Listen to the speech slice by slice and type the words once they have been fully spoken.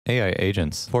AI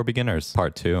Agents for Beginners,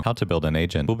 Part 2, How to Build an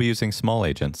Agent. We'll be using small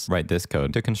agents. Write this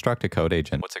code to construct a code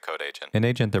agent. What's a code agent? An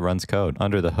agent that runs code.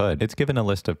 Under the hood, it's given a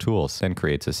list of tools and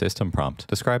creates a system prompt,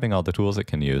 describing all the tools it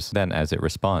can use. Then, as it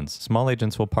responds, small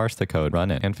agents will parse the code,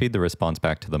 run it, and feed the response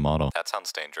back to the model. That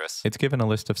sounds dangerous. It's given a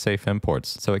list of safe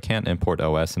imports, so it can't import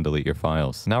OS and delete your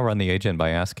files. Now run the agent by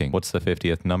asking, what's the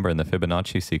 50th number in the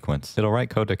Fibonacci sequence? It'll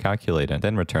write code to calculate it,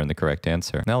 then return the correct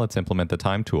answer. Now let's implement the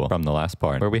time tool from the last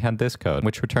part, where we had this code,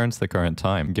 which returns the current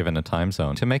time given a time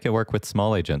zone. To make it work with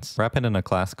small agents, wrap it in a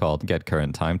class called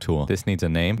getCurrentTimeTool. This needs a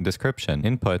name, description,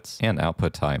 inputs, and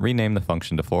output type. Rename the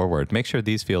function to forward. Make sure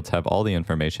these fields have all the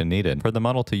information needed for the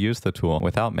model to use the tool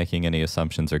without making any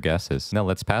assumptions or guesses. Now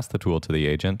let's pass the tool to the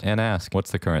agent and ask,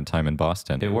 what's the current time in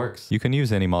Boston? It works. You can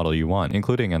use any model you want,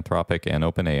 including Anthropic and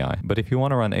OpenAI. But if you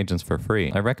want to run agents for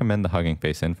free, I recommend the Hugging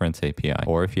Face Inference API.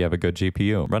 Or if you have a good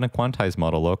GPU, run a quantized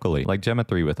model locally, like Gemma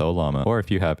 3 with Ollama. Or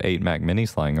if you have 8 Mac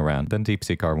Minis lying around, then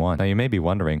DeepSeek R1. Now you may be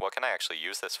wondering, what can I actually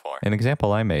use this for? An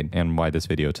example I made, and why this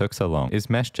video took so long, is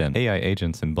MeshGen AI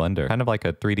agents in Blender, kind of like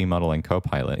a 3D modeling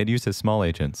copilot. It uses small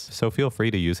agents, so feel free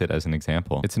to use it as an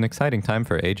example. It's an exciting time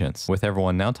for agents, with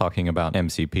everyone now talking about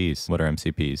MCPs. What are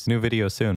MCPs? New video soon.